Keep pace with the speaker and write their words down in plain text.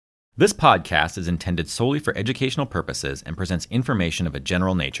This podcast is intended solely for educational purposes and presents information of a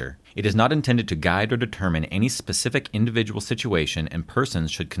general nature. It is not intended to guide or determine any specific individual situation, and persons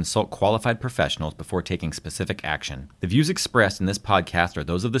should consult qualified professionals before taking specific action. The views expressed in this podcast are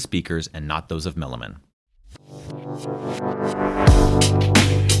those of the speakers and not those of Milliman.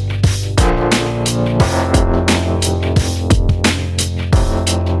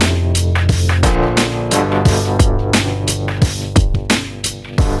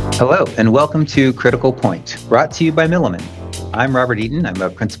 Hello, and welcome to Critical Point, brought to you by Milliman. I'm Robert Eaton. I'm a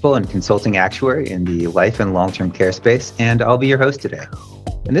principal and consulting actuary in the life and long-term care space, and I'll be your host today.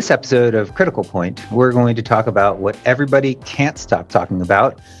 In this episode of Critical Point, we're going to talk about what everybody can't stop talking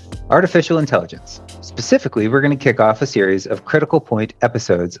about, artificial intelligence. Specifically, we're going to kick off a series of Critical Point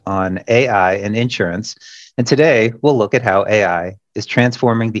episodes on AI and insurance, and today we'll look at how AI is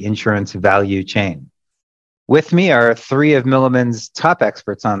transforming the insurance value chain. With me are three of Milliman's top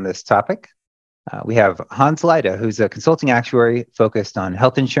experts on this topic. We have Hans Leide, who's a consulting actuary focused on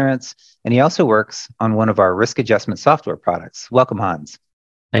health insurance, and he also works on one of our risk adjustment software products. Welcome, Hans.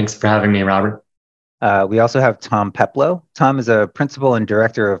 Thanks for having me, Robert. We also have Tom Peplow. Tom is a principal and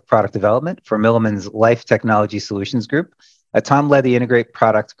director of product development for Milliman's Life Technology Solutions Group. Tom led the Integrate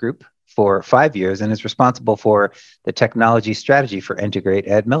product group for 5 years and is responsible for the technology strategy for Integrate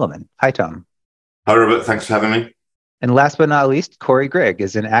at Milliman. Hi, Tom. Hi, Robert. Thanks for having me. And last but not least, Corey Grigg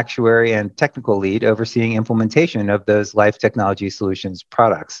is an actuary and technical lead overseeing implementation of those Life Technology Solutions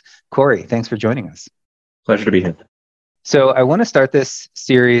products. Corey, thanks for joining us. Pleasure to be here. So I want to start this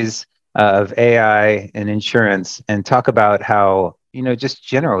series of AI and insurance and talk about how, just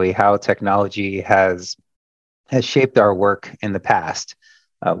generally how technology has shaped our work in the past.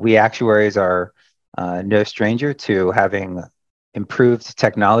 We actuaries are no stranger to having improved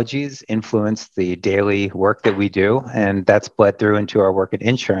technologies influence the daily work that we do, and that's bled through into our work in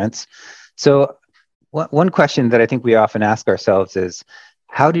insurance. So one question that I think we often ask ourselves is,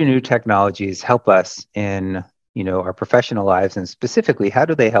 how do new technologies help us in our professional lives, and specifically, how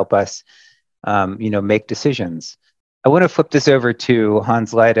do they help us make decisions? I want to flip this over to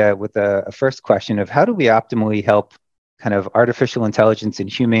Hans Leide with a first question of how do we optimally help kind of artificial intelligence and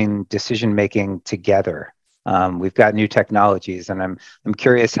human decision making together? We've got new technologies, and I'm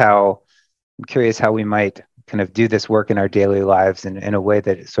curious how we might kind of do this work in our daily lives in a way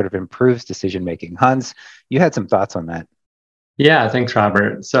that sort of improves decision making. Hans, you had some thoughts on that. Yeah, thanks,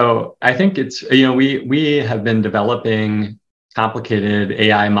 Robert. So I think it's we have been developing complicated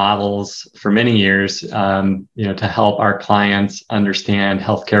AI models for many years, to help our clients understand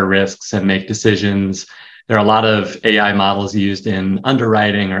healthcare risks and make decisions. There are a lot of AI models used in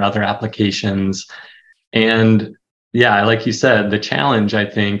underwriting or other applications. And yeah, like you said, the challenge, I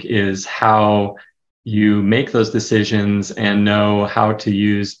think, is how you make those decisions and know how to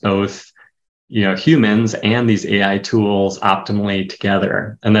use both, humans and these AI tools optimally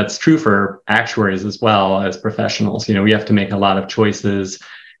together. And that's true for actuaries as well as professionals. We have to make a lot of choices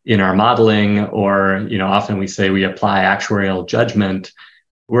in our modeling, or, often we say we apply actuarial judgment.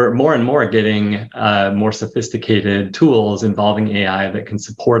 We're more and more getting more sophisticated tools involving AI that can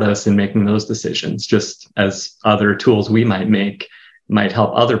support us in making those decisions, just as other tools we might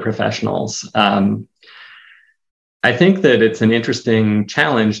help other professionals. I think that it's an interesting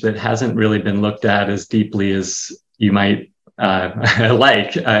challenge that hasn't really been looked at as deeply as you might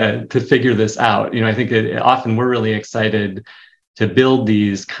like to figure this out. I think often we're really excited to build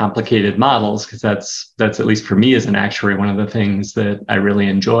these complicated models, because that's at least for me as an actuary, one of the things that I really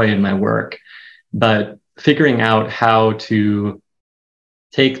enjoy in my work. But figuring out how to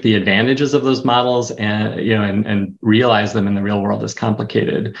take the advantages of those models and realize them in the real world is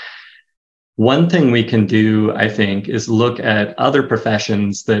complicated. One thing we can do, I think, is look at other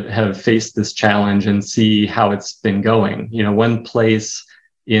professions that have faced this challenge and see how it's been going. One place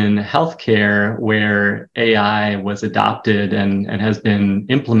in healthcare where AI was adopted and has been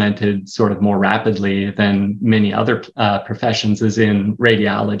implemented sort of more rapidly than many other professions is in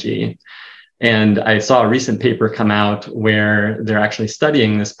radiology. And I saw a recent paper come out where they're actually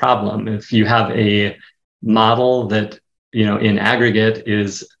studying this problem. If you have a model that, in aggregate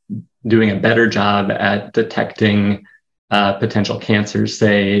is doing a better job at detecting potential cancers,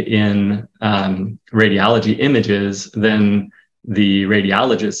 say in radiology images, than the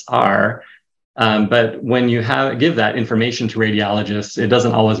radiologists are. But when you give that information to radiologists, it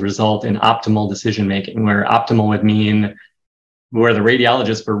doesn't always result in optimal decision making, where optimal would mean where the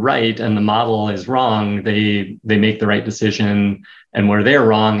radiologists were right and the model is wrong, they make the right decision, and where they're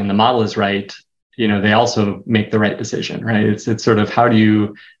wrong and the model is right, they also make the right decision, right? It's sort of how do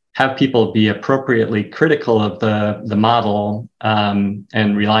you have people be appropriately critical of the model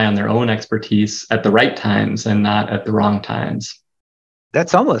and rely on their own expertise at the right times and not at the wrong times.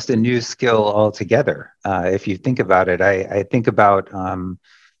 That's almost a new skill altogether. If you think about it, I think about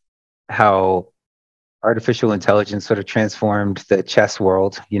how artificial intelligence sort of transformed the chess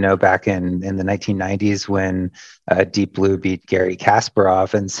world, back in the 1990s when Deep Blue beat Garry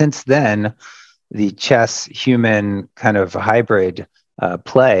Kasparov. And since then, the chess human kind of hybrid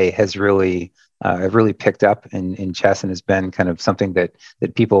play has really picked up in chess and has been kind of something that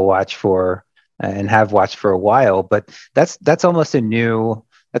people watch for and have watched for a while. But that's almost a new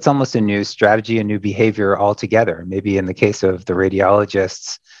strategy, a new behavior altogether. Maybe in the case of the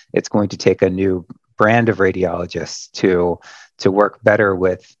radiologists, it's going to take a new brand of radiologists to work better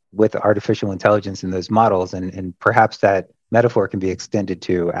with artificial intelligence in those models, and perhaps that metaphor can be extended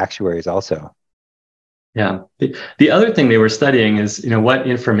to actuaries also. Yeah. The other thing they were studying is, what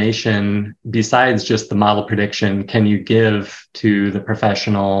information besides just the model prediction can you give to the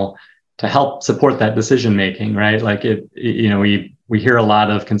professional to help support that decision making, right? Like we hear a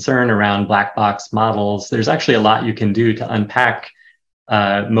lot of concern around black box models. There's actually a lot you can do to unpack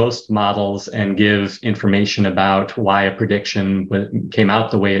most models and give information about why a prediction came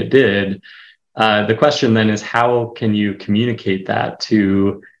out the way it did. The question then is, how can you communicate that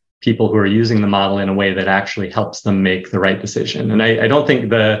to people who are using the model in a way that actually helps them make the right decision? And I don't think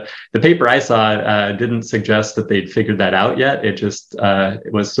the paper I saw didn't suggest that they'd figured that out yet. It just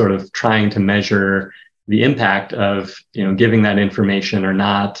it was sort of trying to measure the impact of giving that information or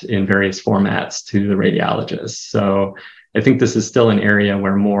not in various formats to the radiologists. So I think this is still an area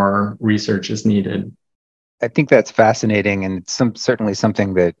where more research is needed. I think that's fascinating, and it's certainly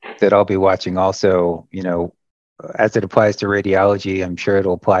something that I'll be watching also, as it applies to radiology. I'm sure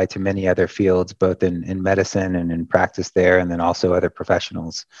it'll apply to many other fields, both in medicine and in practice there, and then also other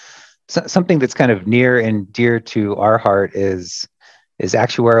professionals. Something that's kind of near and dear to our heart is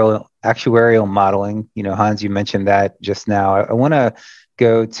actuarial modeling. Hans, you mentioned that just now. I want to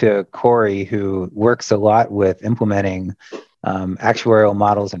go to Corey, who works a lot with implementing actuarial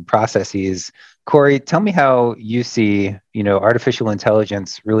models and processes. Corey, tell me how you see, artificial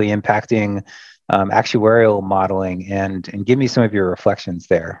intelligence really impacting actuarial modeling, and give me some of your reflections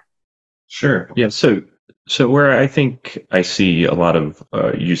there. Sure. Yeah. So where I think I see a lot of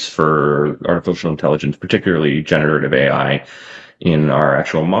use for artificial intelligence, particularly generative AI, in our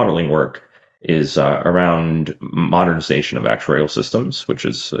actual modeling work is around modernization of actuarial systems, which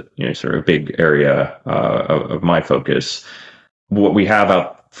is sort of a big area of my focus. What we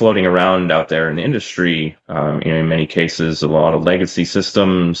have floating around out there in the industry, in many cases, a lot of legacy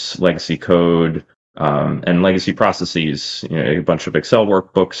systems, legacy code, and legacy processes. A bunch of Excel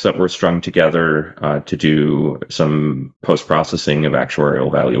workbooks that were strung together to do some post-processing of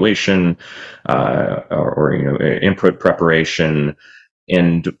actuarial valuation or input preparation.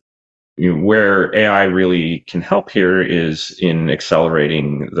 And where AI really can help here is in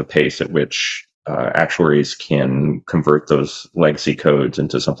accelerating the pace at which actuaries can convert those legacy codes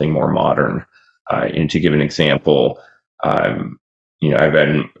into something more modern. And to give an example, I've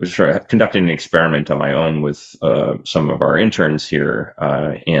been conducting an experiment on my own with some of our interns here,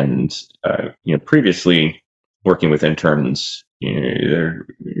 and previously working with interns, they're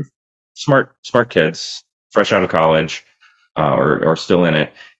smart kids, fresh out of college, or still in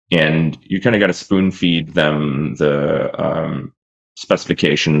it. And you kind of got to spoon feed them the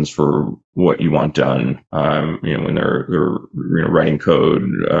specifications for what you want done. When they're writing code,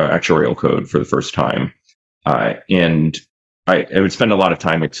 actuarial code for the first time, and I would spend a lot of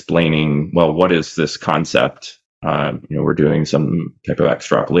time explaining, well, what is this concept? We're doing some type of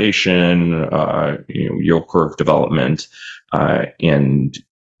extrapolation, yield curve development, and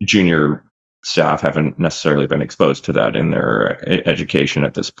junior staff haven't necessarily been exposed to that in their education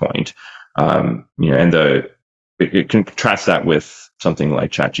at this point. And it can contrast that with something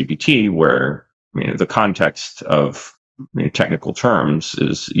like ChatGPT, where the context of technical terms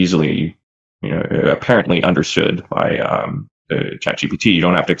is easily apparently understood by ChatGPT. You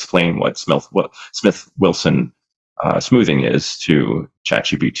don't have to explain what Smith-Wilson smoothing is to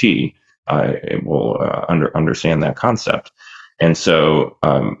ChatGPT. It will understand that concept. And so,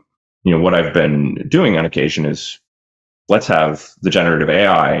 what I've been doing on occasion is, let's have the generative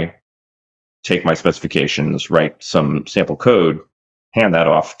AI take my specifications, write some sample code, hand that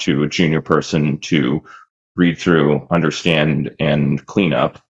off to a junior person to read through, understand, and clean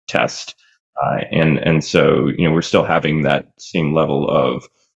up, test. And so, we're still having that same level of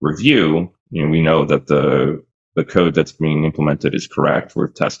review. We know that the the code that's being implemented is correct.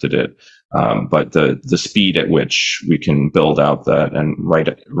 We've tested it. But the speed at which we can build out that and write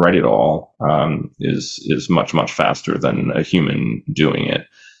it all is much, much faster than a human doing it.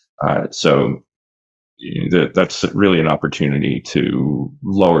 So that's really an opportunity to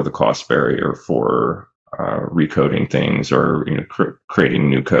lower the cost barrier for recoding things or creating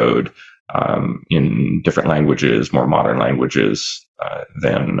new code in different languages, more modern languages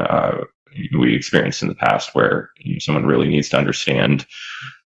than we experienced in the past, where someone really needs to understand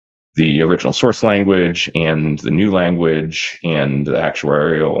the original source language and the new language and the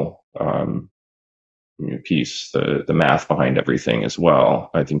actuarial piece, the math behind everything as well.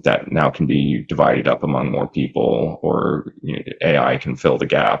 I think that now can be divided up among more people, or AI can fill the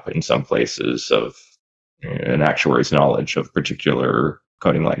gap in some places of an actuary's knowledge of particular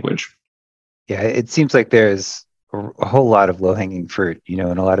coding language. Yeah, it seems like there's a whole lot of low-hanging fruit, in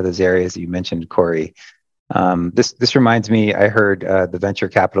a lot of those areas that you mentioned, Corey. This reminds me, I heard the venture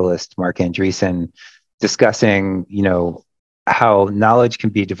capitalist Mark Andreessen discussing, how knowledge can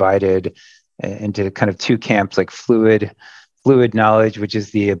be divided into kind of two camps, like fluid knowledge, which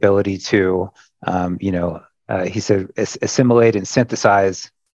is the ability to, he said, assimilate and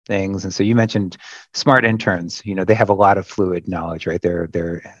synthesize things. And so you mentioned smart interns. They have a lot of fluid knowledge, right?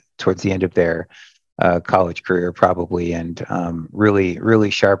 They're towards the end of their college career probably, and really, really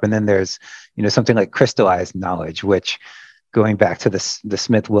sharp. And then there's, something like crystallized knowledge, which, going back to the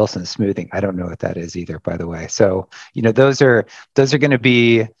Smith-Wilson smoothing, I don't know what that is either, by the way. So, those are going to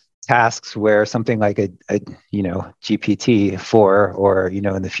be tasks where something like a GPT-4 or,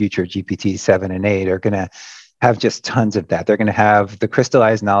 in the future, GPT-7 and 8 are going to have just tons of that. They're going to have the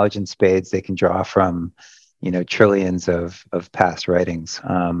crystallized knowledge in spades they can draw from, trillions of past writings.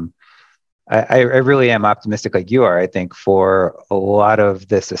 I really am optimistic, like you are, I think, for a lot of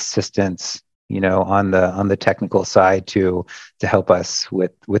this assistance, on the technical side to help us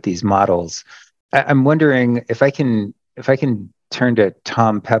with these models. I'm wondering if I can turn to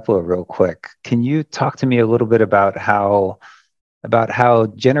Tom Peplow real quick. Can you talk to me a little bit about how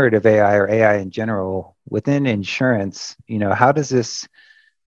generative AI or AI in general within insurance, how does this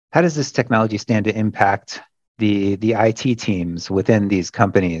technology stand to impact the IT teams within these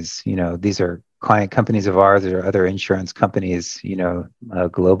companies? These are client companies of ours or other insurance companies,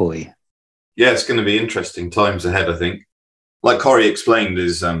 globally. Yeah, it's going to be interesting times ahead, I think. Like Corey explained,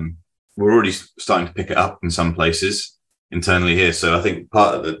 we're already starting to pick it up in some places internally here. So I think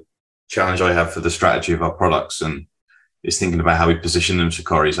part of the challenge I have for the strategy of our products and is thinking about how we position them so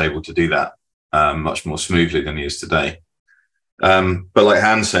Corey is able to do that much more smoothly than he is today. But like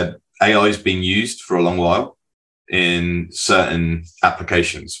Hans said, AI has been used for a long while in certain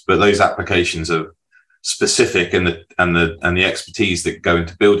applications, but those applications are specific, and the expertise that go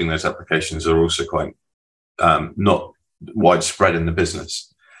into building those applications are also quite not widespread in the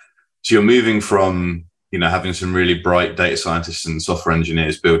business. So you're moving from having some really bright data scientists and software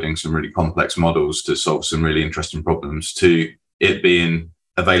engineers building some really complex models to solve some really interesting problems, to it being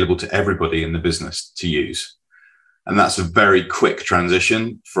available to everybody in the business to use. And that's a very quick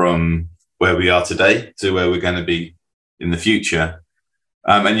transition from where we are today to where we're going to be in the future.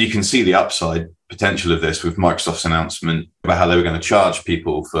 And you can see the upside potential of this with Microsoft's announcement about how they were going to charge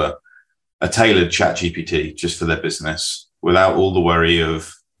people for a tailored ChatGPT just for their business, without all the worry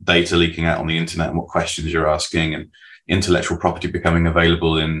of data leaking out on the internet and what questions you're asking, and intellectual property becoming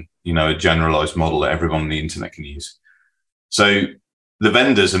available in, a generalized model that everyone on the internet can use. So the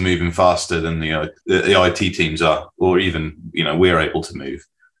vendors are moving faster than the IT teams are, or even, we're able to move.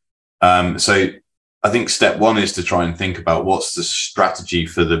 So I think step one is to try and think about what's the strategy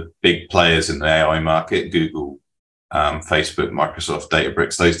for the big players in the AI market, Google, Facebook, Microsoft,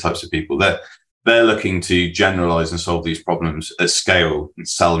 Databricks, those types of people. They're looking to generalize and solve these problems at scale and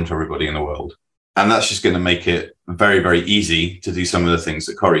sell them to everybody in the world. And that's just going to make it very, very easy to do some of the things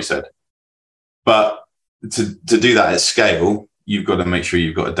that Corey said. But to do that at scale, you've got to make sure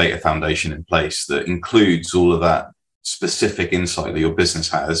you've got a data foundation in place that includes all of that specific insight that your business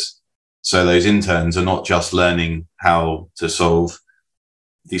has. So those interns are not just learning how to solve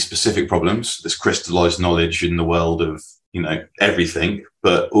these specific problems, this crystallized knowledge in the world of, everything,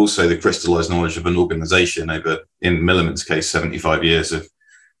 but also the crystallized knowledge of an organization over, in Milliman's case, 75 years of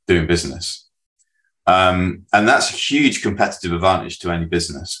doing business. And that's a huge competitive advantage to any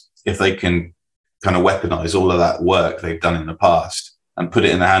business if they can kind of weaponize all of that work they've done in the past and put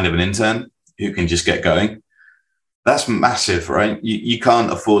it in the hand of an intern who can just get going. That's massive, right? You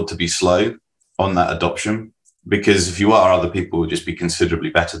can't afford to be slow on that adoption, because if you are, other people will just be considerably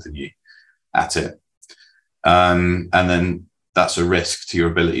better than you at it. And then that's a risk to your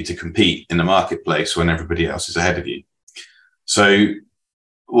ability to compete in the marketplace when everybody else is ahead of you. So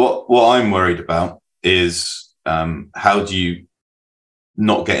what I'm worried about is how do you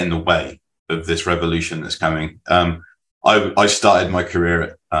not get in the way of this revolution that's coming? I started my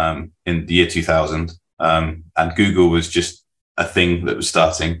career in the year 2000, and Google was just a thing that was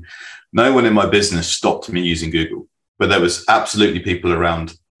starting. No one in my business stopped me using Google, but there was absolutely people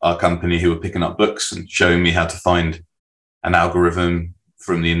around our company who were picking up books and showing me how to find an algorithm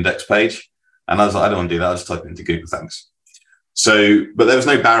from the index page. And I was like, I don't want to do that. I'll just type it into Google, thanks. So, but there was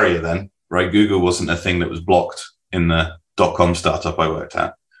no barrier then, right? Google wasn't a thing that was blocked in the .com startup I worked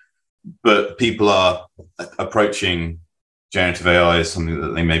at. But people are approaching generative AI as something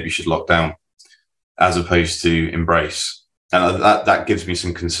that they maybe should lock down as opposed to embrace. And that gives me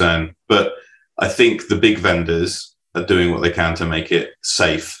some concern. But I think the big vendors are doing what they can to make it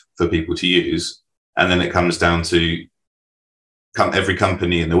safe for people to use. And then it comes down to every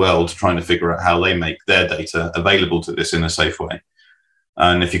company in the world trying to figure out how they make their data available to this in a safe way.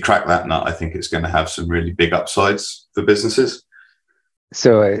 And if you crack that nut, I think it's going to have some really big upsides for businesses.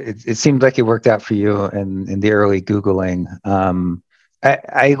 So it seemed like it worked out for you in the early Googling.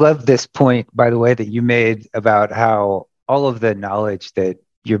 I love this point, by the way, that you made about how all of the knowledge that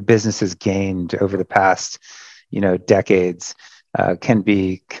your business has gained over the past, decades can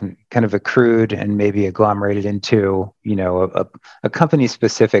be kind of accrued and maybe agglomerated into, a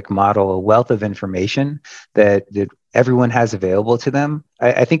company-specific model, a wealth of information that everyone has available to them.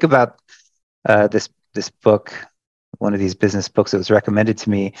 I think about this book, one of these business books that was recommended to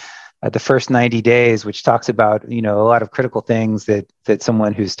me, The First 90 Days, which talks about, a lot of critical things that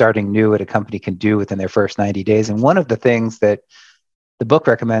someone who's starting new at a company can do within their first 90 days. And one of the things that the book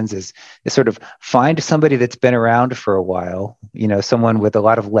recommends is sort of find somebody that's been around for a while, someone with a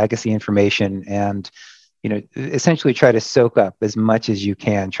lot of legacy information, and, essentially try to soak up as much as you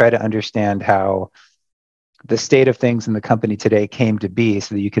can, try to understand how the state of things in the company today came to be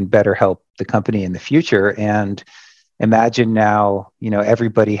so that you can better help the company in the future. And imagine now,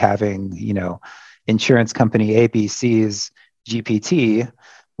 everybody having, insurance company ABC's GPT,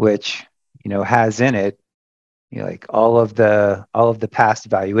 which, has in it, like all of the past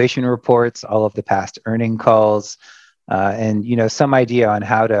valuation reports, all of the past earning calls, and, some idea on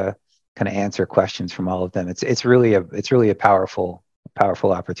how to kind of answer questions from all of them. It's really a powerful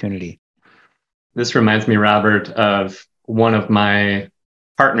opportunity. This reminds me, Robert, of one of my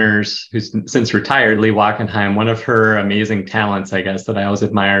partners who's since retired, Lee Wackenheim. One of her amazing talents, I guess, that I always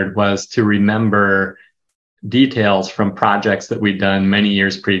admired was to remember details from projects that we'd done many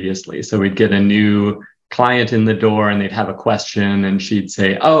years previously. So we'd get a new client in the door and they'd have a question and she'd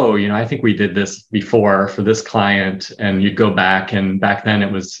say, oh, I think we did this before for this client. And you'd go back, and back then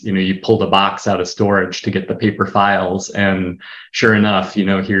it was, you pulled a box out of storage to get the paper files. And sure enough,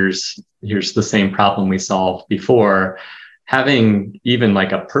 here's the same problem we solved before. Having even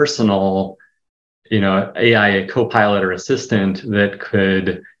like a personal, AI co-pilot or assistant that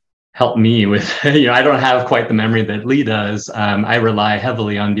could help me with, I don't have quite the memory that Lee does. I rely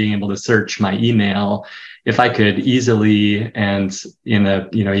heavily on being able to search my email. If I could easily and in a,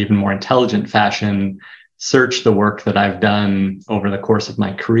 even more intelligent fashion, search the work that I've done over the course of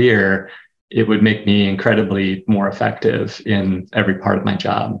my career, it would make me incredibly more effective in every part of my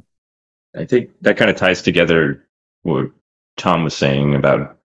job. I think that kind of ties together what Tom was saying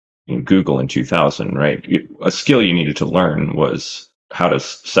about Google in 2000, right? A skill you needed to learn was how to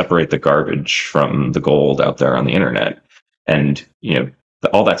separate the garbage from the gold out there on the internet. And,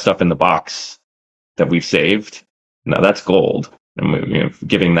 all that stuff in the box that we've saved, now that's gold. And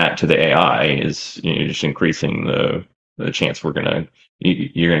giving that to the AI is just increasing the chance you're going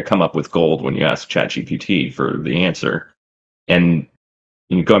to come up with gold when you ask ChatGPT for the answer. And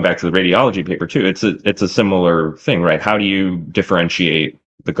going back to the radiology paper too, it's a similar thing, right? How do you differentiate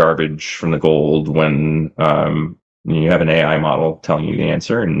the garbage from the gold when you have an AI model telling you the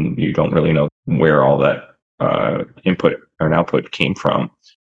answer and you don't really know where all that input or output came from?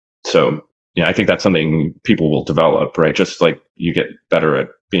 So, I think that's something people will develop, right? Just like you get better at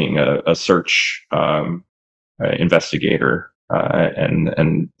being a search investigator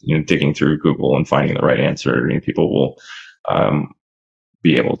and digging through Google and finding the right answer. People will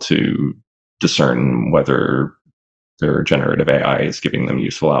be able to discern whether their generative AI is giving them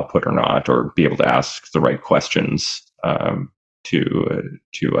useful output or not, or be able to ask the right questions to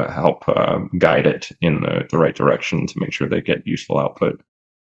help guide it in the right direction to make sure they get useful output.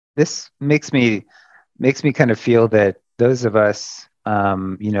 This makes me kind of feel that those of us,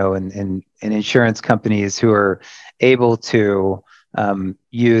 in insurance companies who are able to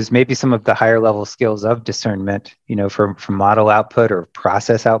use maybe some of the higher level skills of discernment, from model output or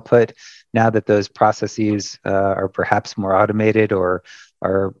process output, now that those processes are perhaps more automated or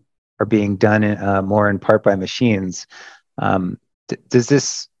are being done more in part by machines. Does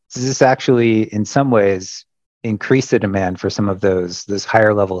this actually, in some ways, increase the demand for some of those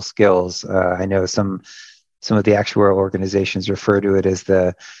higher level skills? I know some of the actuarial organizations refer to it as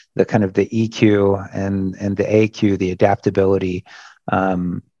the kind of the EQ and the AQ, the adaptability.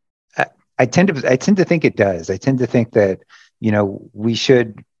 I tend to think it does. I tend to think that we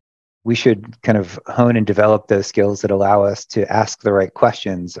should kind of hone and develop those skills that allow us to ask the right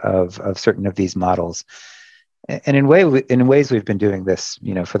questions of certain of these models. And in ways we've been doing this,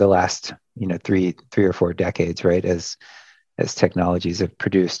 for the last, 3 or 4 decades, right? As technologies have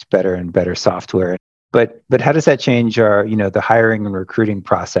produced better and better software. But how does that change our, the hiring and recruiting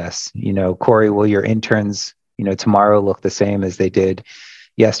process? Corey, will your interns, tomorrow look the same as they did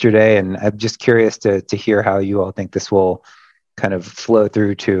yesterday? And I'm just curious to hear how you all think this will kind of flow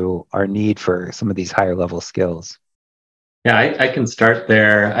through to our need for some of these higher level skills. Yeah, I can start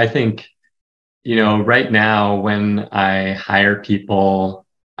there. I think, right now when I hire people,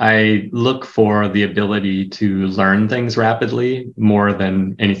 I look for the ability to learn things rapidly more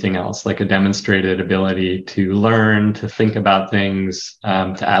than anything else, like a demonstrated ability to learn, to think about things,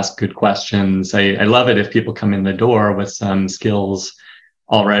 to ask good questions. I love it if people come in the door with some skills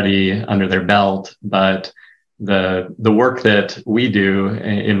already under their belt, but the work that we do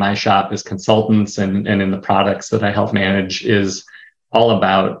in my shop as consultants and in the products that I help manage is all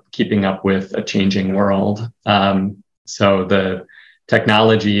about keeping up with a changing world. So the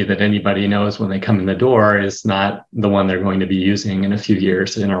technology that anybody knows when they come in the door is not the one they're going to be using in a few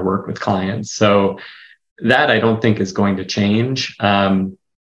years in our work with clients. So that I don't think is going to change.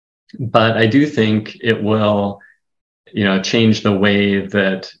 But I do think it will change the way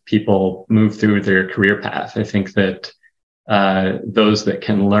that people move through their career path. I think that those that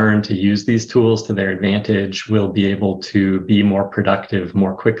can learn to use these tools to their advantage will be able to be more productive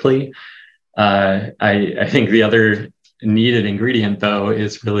more quickly. I think the other needed ingredient, though,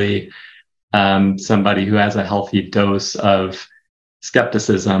 is really somebody who has a healthy dose of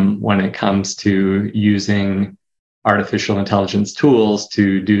skepticism when it comes to using artificial intelligence tools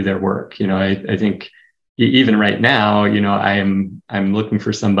to do their work. I think even right now, I'm looking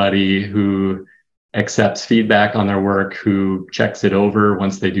for somebody who accepts feedback on their work, who checks it over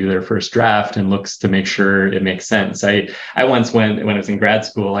once they do their first draft and looks to make sure it makes sense. I once when I was in grad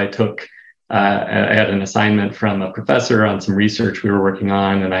school, I had an assignment from a professor on some research we were working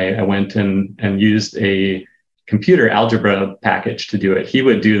on, and I went and used a computer algebra package to do it. He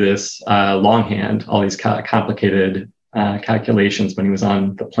would do this longhand, all these complicated calculations when he was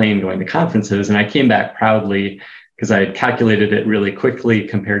on the plane going to conferences. And I came back proudly because I had calculated it really quickly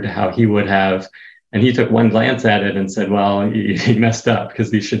compared to how he would have. And he took one glance at it and said, well, you messed up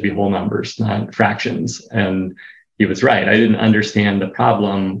because these should be whole numbers, not fractions. And he was right. I didn't understand the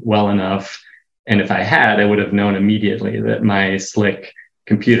problem well enough. And if I had, I would have known immediately that my slick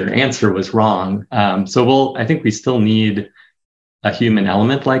computer answer was wrong. I think we still need a human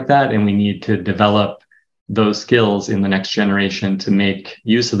element like that. And we need to develop those skills in the next generation to make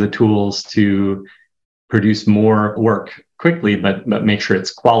use of the tools to produce more work quickly, but make sure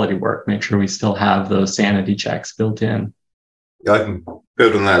it's quality work, make sure we still have those sanity checks built in. Yeah, I can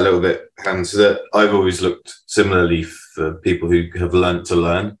build on that a little bit, Hans. That I've always looked similarly for people who have learned to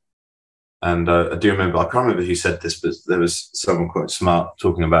learn. And I do remember, I can't remember who said this, but there was someone quite smart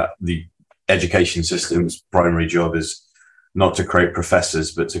talking about the education system's primary job is not to create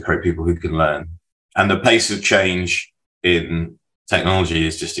professors, but to create people who can learn. And the pace of change in technology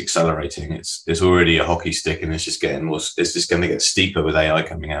is just accelerating. It's already a hockey stick, and it's just getting more. It's just going to get steeper with AI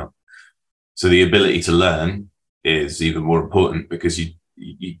coming out. So the ability to learn is even more important because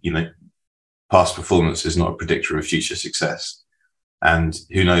you know past performance is not a predictor of future success, and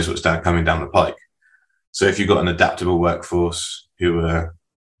who knows what's coming down the pike. So if you've got an adaptable workforce who are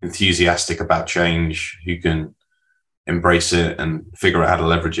enthusiastic about change, who can embrace it and figure out how to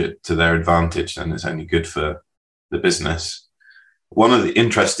leverage it to their advantage, then it's only good for the business. One of the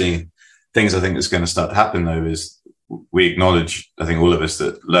interesting things I think that's going to start to happen, though, is we acknowledge, I think all of us,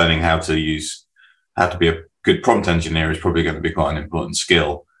 that learning how to be a good prompt engineer is probably going to be quite an important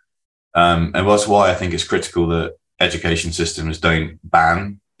skill. And that's why I think it's critical that education systems don't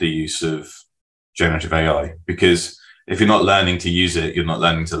ban the use of generative AI, because if you're not learning to use it, you're not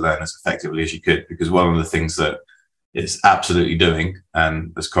learning to learn as effectively as you could. Because one of the things that it's absolutely doing,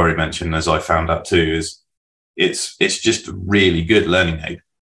 and as Corey mentioned, as I found out too, is it's just a really good learning aid.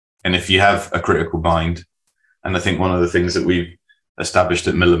 And if you have a critical mind, and I think one of the things that we've established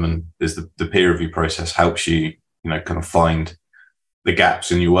at Milliman is the peer review process helps you, kind of find the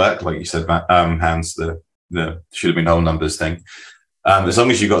gaps in your work. Like you said, Hans, the should have been whole numbers thing. As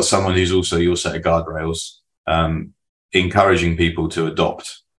long as you've got someone who's also your set of guardrails, encouraging people to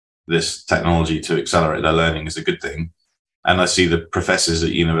adopt this technology to accelerate their learning is a good thing. And I see the professors at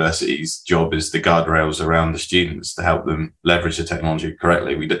universities' job is the guardrails around the students to help them leverage the technology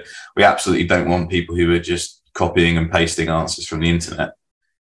correctly. We absolutely don't want people who are just copying and pasting answers from the internet.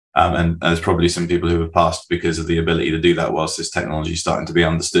 And there's probably some people who have passed because of the ability to do that whilst this technology is starting to be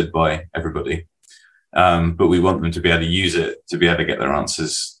understood by everybody. But we want them to be able to use it to be able to get their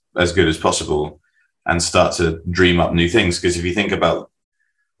answers as good as possible and start to dream up new things. Because if you think about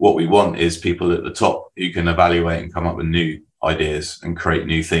what we want is people at the top who can evaluate and come up with new ideas and create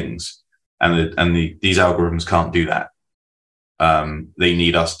new things. And these algorithms can't do that. They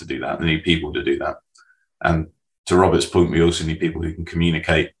need us to do that. They need people to do that. And to Robert's point, we also need people who can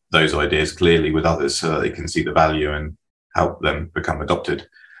communicate those ideas clearly with others so that they can see the value and help them become adopted.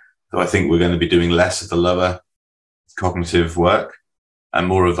 So I think we're going to be doing less of the lower cognitive work and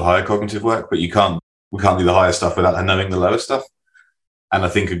more of the higher cognitive work, but we can't do the higher stuff without knowing the lower stuff. And I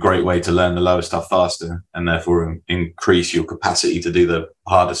think a great way to learn the lower stuff faster and therefore increase your capacity to do the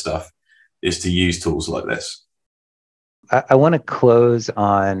harder stuff is to use tools like this. I want to close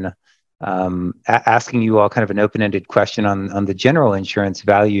on asking you all kind of an open-ended question on the general insurance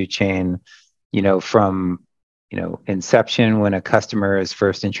value chain, from inception when a customer is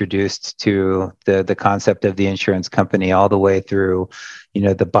first introduced to the concept of the insurance company, all the way through,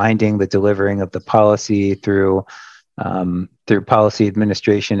 the binding, the delivering of the policy, through policy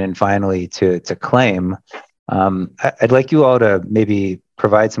administration, and finally to claim. I'd like you all to maybe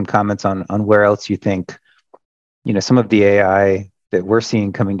provide some comments on where else you think, some of the AI that we're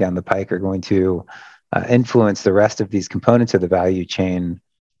seeing coming down the pike are going to influence the rest of these components of the value chain.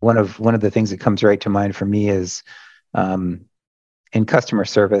 One of the things that comes right to mind for me is in customer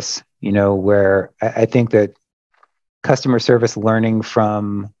service, where I think that customer service learning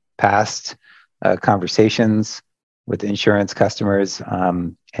from past conversations with insurance customers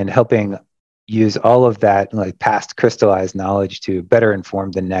and helping use all of that like past crystallized knowledge to better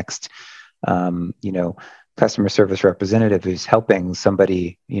inform the next, customer service representative who's helping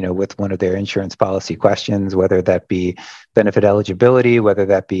somebody, with one of their insurance policy questions, whether that be benefit eligibility, whether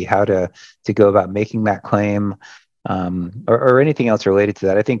that be how to go about making that claim, or anything else related to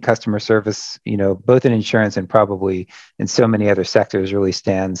that. I think customer service, both in insurance and probably in so many other sectors, really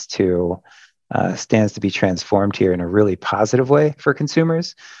stands to be transformed here in a really positive way for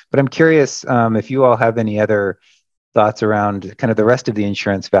consumers. But I'm curious if you all have any other thoughts around kind of the rest of the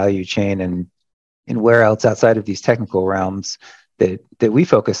insurance value chain and where else outside of these technical realms that we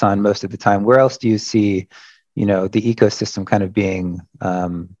focus on most of the time. Where else do you see, the ecosystem kind of being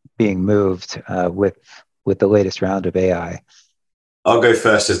moved with the latest round of AI? I'll go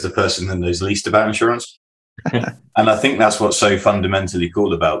first as the person that knows least about insurance. And I think that's what's so fundamentally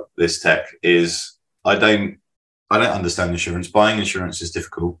cool about this tech is I don't understand insurance. Buying insurance is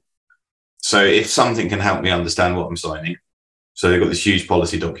difficult. So if something can help me understand what I'm signing, so they've got this huge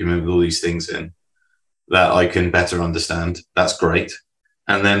policy document with all these things in that I can better understand, that's great.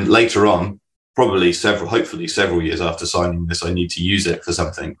 And then later on, hopefully several years after signing this, I need to use it for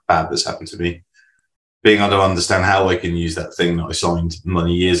something bad that's happened to me. Being able to understand how I can use that thing that I signed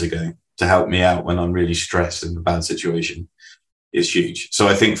many years ago to help me out when I'm really stressed in a bad situation is huge. So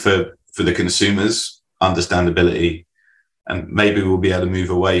I think for the consumers, understandability, and maybe we'll be able to move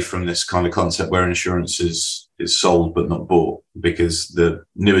away from this kind of concept where insurance is sold but not bought, because the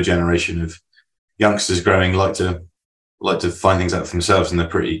newer generation of youngsters growing like to find things out for themselves, and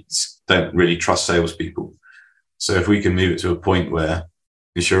don't really trust salespeople. So if we can move it to a point where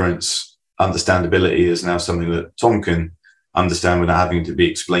insurance understandability is now something that Tom can understand without having to be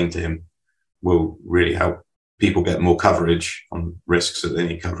explained to him, will really help people get more coverage on risks that they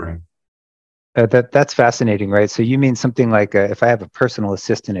need covering. That's fascinating, right? So you mean something like if I have a personal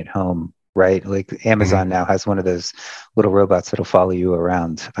assistant at home, right? Like Amazon now has one of those little robots that'll follow you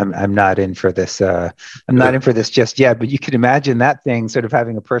around. I'm not in for this. I'm not in for this just yet. But you could imagine that thing sort of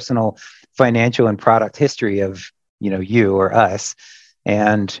having a personal financial and product history of you or us.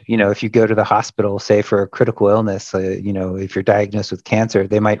 And if you go to the hospital, say for a critical illness, if you're diagnosed with cancer,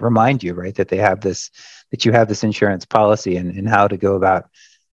 they might remind you, right, that you have this insurance policy and how to go about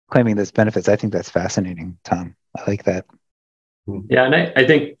claiming those benefits. I think that's fascinating, Tom. I like that. Yeah, and I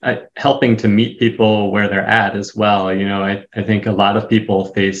think helping to meet people where they're at as well. I think a lot of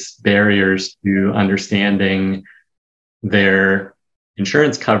people face barriers to understanding their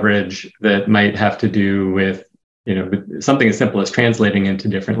insurance coverage that might have to do with something as simple as translating into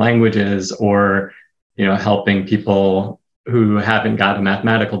different languages, or helping people who haven't got a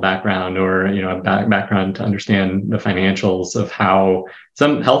mathematical background or a background to understand the financials of how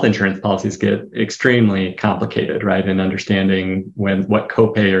some health insurance policies get extremely complicated, right? And understanding what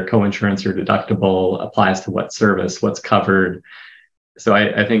copay or coinsurance or deductible applies to what service, what's covered. So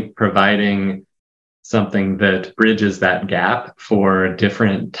I think providing something that bridges that gap for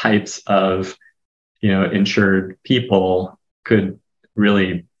different types of insured people could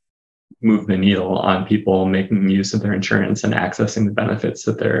really move the needle on people making use of their insurance and accessing the benefits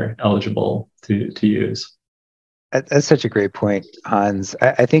that they're eligible to use. That's such a great point, Hans.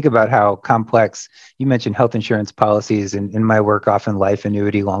 I think about how complex, you mentioned health insurance policies, and in my work, often life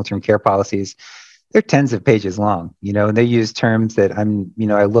annuity, long-term care policies, they're tens of pages long, and they use terms that I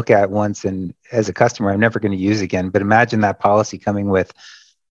look at once, and as a customer, I'm never going to use again. But imagine that policy coming with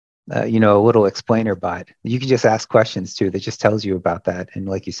a little explainer bot. You can just ask questions too that just tells you about that. And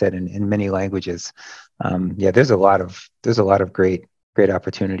like you said, in many languages, there's a lot of great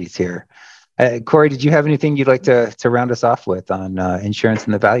opportunities here. Corey, did you have anything you'd like to round us off with on insurance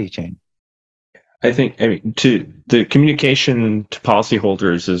and the value chain? I think to the communication to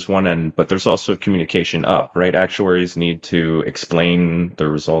policyholders is one end, but there's also communication up, right? Actuaries need to explain the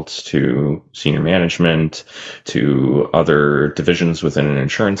results to senior management, to other divisions within an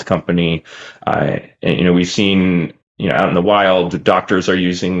insurance company. We've seen, out in the wild, doctors are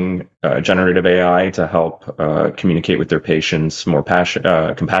using generative AI to help communicate with their patients more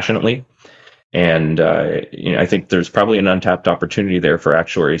compassionately. And, I think there's probably an untapped opportunity there for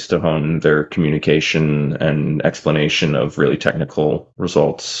actuaries to hone their communication and explanation of really technical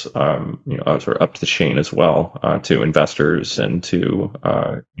results, sort of up the chain as well, to investors and to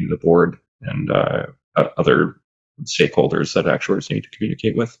the board and other stakeholders that actuaries need to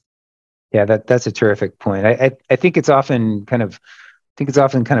communicate with. Yeah, that's a terrific point. I think it's often kind of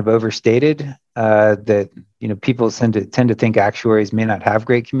overstated that people tend to think actuaries may not have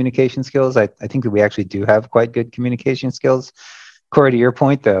great communication skills. I think that we actually do have quite good communication skills. Corey, to your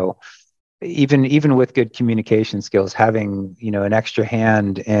point though, even with good communication skills, having an extra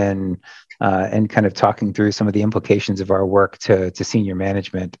hand in and kind of talking through some of the implications of our work to senior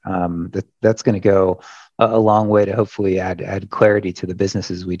management, that's going to go a long way to hopefully add clarity to the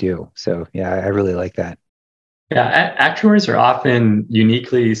businesses we do. So yeah, I really like that. Yeah, actuaries are often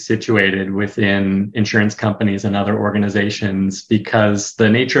uniquely situated within insurance companies and other organizations because the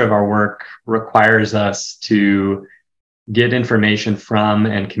nature of our work requires us to get information from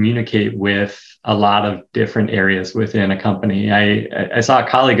and communicate with a lot of different areas within a company. I saw a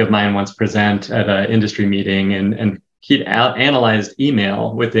colleague of mine once present at an industry meeting, and he'd analyzed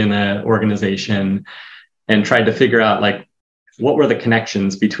email within an organization and tried to figure out what were the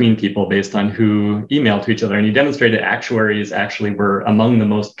connections between people based on who emailed to each other. And he demonstrated actuaries actually were among the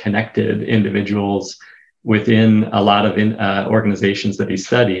most connected individuals within a lot of organizations that he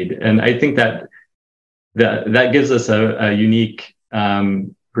studied. And I think that gives us a unique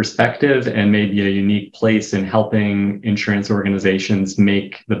perspective and maybe a unique place in helping insurance organizations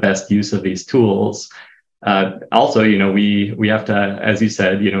make the best use of these tools. Also, we have to, as you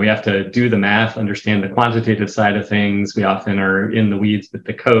said, we have to do the math, understand the quantitative side of things. We often are in the weeds with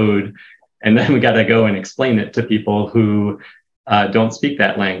the code, and then we got to go and explain it to people who don't speak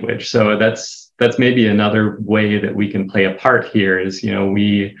that language. So that's maybe another way that we can play a part here is,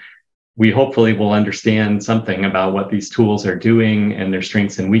 we hopefully will understand something about what these tools are doing and their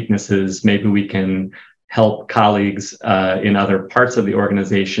strengths and weaknesses. Maybe we can help colleagues in other parts of the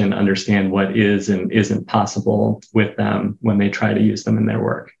organization understand what is and isn't possible with them when they try to use them in their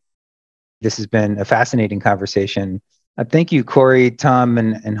work. This has been a fascinating conversation. Thank you, Corey, Tom,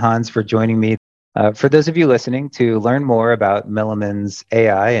 and Hans for joining me. For those of you listening, to learn more about Milliman's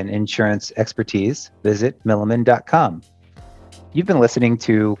AI and insurance expertise, visit milliman.com. You've been listening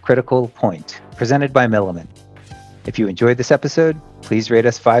to Critical Point, presented by Milliman. If you enjoyed this episode, please rate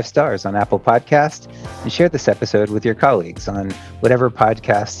us 5 stars on Apple Podcasts and share this episode with your colleagues on whatever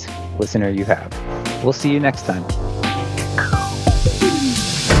podcast listener you have. We'll see you next time.